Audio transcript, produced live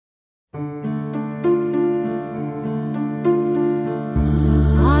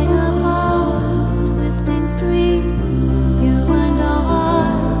streams, you and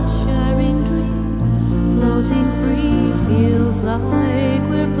I sharing dreams, floating free feels like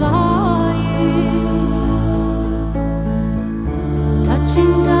we're flying,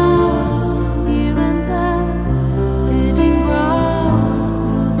 touching down here and there, hitting ground,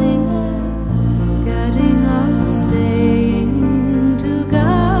 losing air, getting up, staying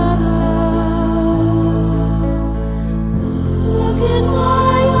together. Look in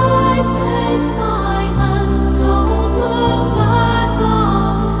my eyes, take my hand, don't look back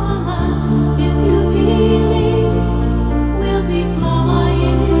on the land. If you believe, we'll be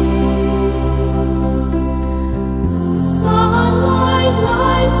flying. Sunlight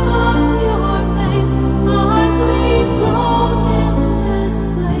lights up your face as we float in this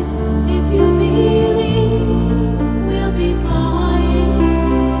place. If you believe, we'll be flying.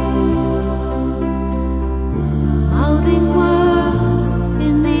 Mouthing words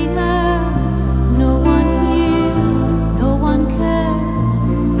in the air, no one hears, no one cares.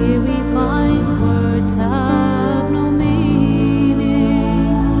 Here we find words have no meaning.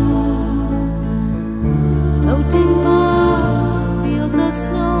 Floating by fields of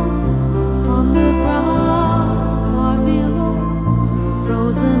snow, on the ground far below,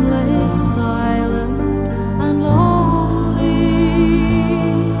 frozen lakes silent and lonely.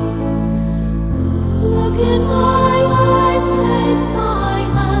 Look in my eyes, take my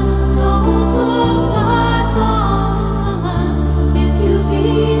hand, don't look back on the land. If you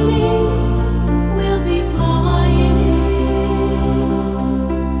believe, we'll be flying.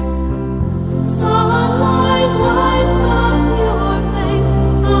 Sunlight lights up your face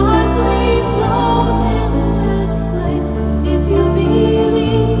as we float in this place. If you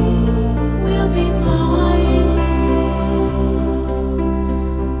believe, we'll be flying.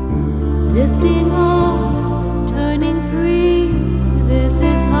 Lifting up